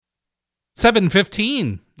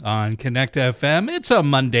7:15 on Connect FM. It's a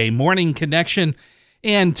Monday morning connection,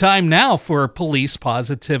 and time now for Police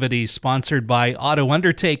Positivity, sponsored by Auto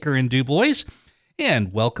Undertaker in DuBois.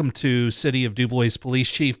 And welcome to City of DuBois Police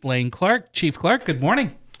Chief Blaine Clark. Chief Clark, good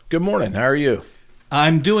morning. Good morning. How are you?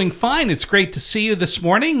 I'm doing fine. It's great to see you this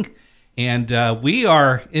morning. And we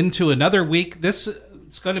are into another week. It's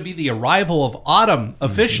going to be the arrival of autumn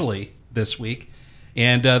officially this week.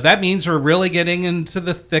 And that means we're really getting into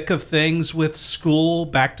the thick of things with school,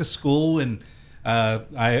 back to school. And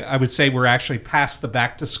I would say we're actually past the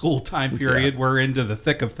back to school time period. Yeah. We're into the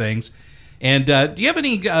thick of things. And do you have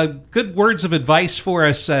any good words of advice for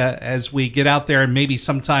us as we get out there and maybe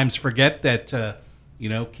sometimes forget that,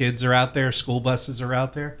 kids are out there, school buses are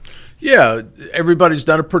out there? Yeah, everybody's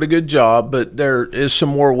done a pretty good job, but there is some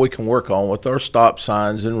more we can work on with our stop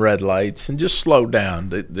signs and red lights and just slow down.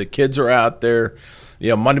 The kids are out there.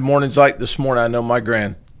 Monday mornings like this morning, I know my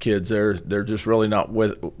grandkids, they're just really not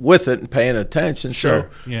with it and paying attention. Sure.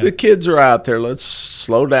 So The kids are out there. Let's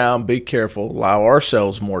slow down, be careful, allow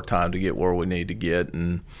ourselves more time to get where we need to get,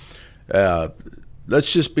 and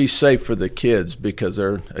let's just be safe for the kids because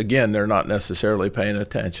they're not necessarily paying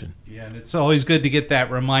attention. Yeah, and it's always good to get that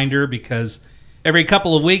reminder because every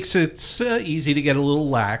couple of weeks it's easy to get a little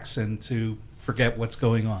lax and to forget what's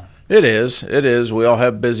going on. It is. We all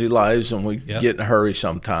have busy lives and we get in a hurry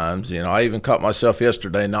sometimes. I even caught myself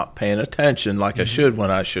yesterday not paying attention like I should when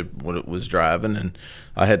I was driving, and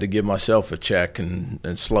I had to give myself a check and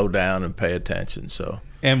slow down and pay attention. So.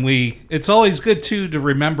 And it's always good too to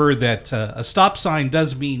remember that a stop sign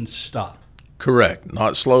does mean stop. Correct.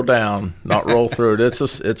 Not slow down, not roll through it. It's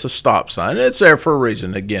a stop sign. It's there for a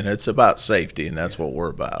reason. Again, it's about safety, and that's what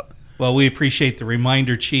we're about. Well, we appreciate the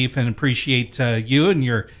reminder, Chief, and appreciate you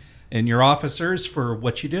and your officers for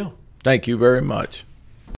what you do. Thank you very much.